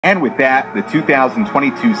And with that, the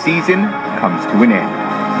 2022 season comes to an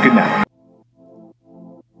end. Good night.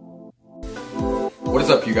 What is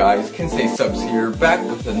up, you guys? Kensei Subs here, back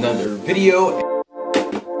with another video.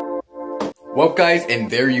 Well, guys, and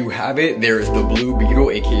there you have it. There is the Blue Beetle,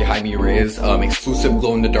 aka Jaime Reyes, exclusive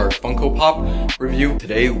glow-in-the-dark Funko Pop review.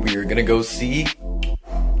 Today, we are gonna go see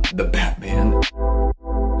the Batman.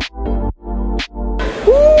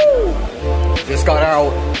 Woo! Just got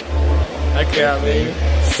out. Heck yeah, man.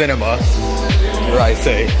 Cinema, where I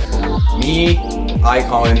say. Me,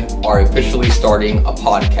 Icon, are officially starting a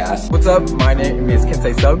podcast. What's up? My name is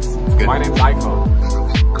Kensei Subs. My name's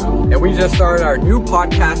Icon. And we just started our new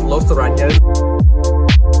podcast, Los Arañas.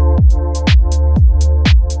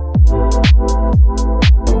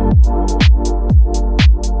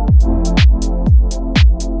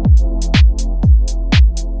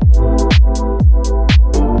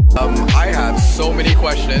 I have so many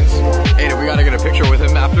questions, and we gotta get a picture with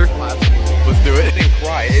him after. Let's do it. I didn't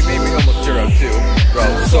cry. It made me almost tear up too.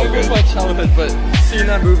 Bro, so good. My childhood, but seeing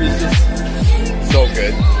that movie is just so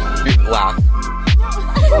good. You laugh.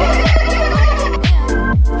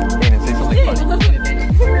 Dana, say something funny.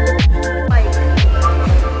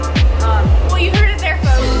 Well, you heard it there,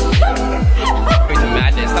 folks. to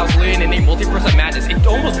madness. That was literally in a multi-person madness. It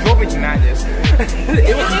almost drove me to madness.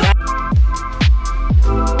 It was mad.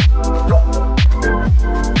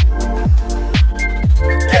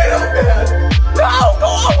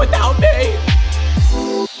 Without me!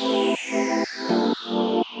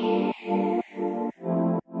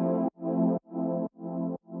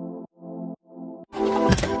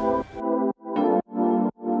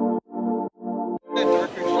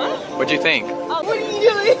 What'd you think? What are you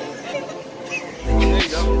doing? There you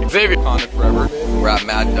go. Xavier on it forever. We're at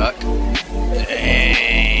Mad Duck.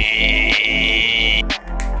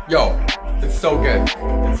 Yo, it's so good.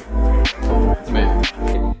 It's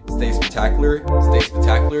amazing. Stay spectacular, stay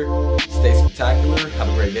spectacular, stay spectacular. Have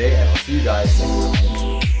a great day, and I'll see you guys next time.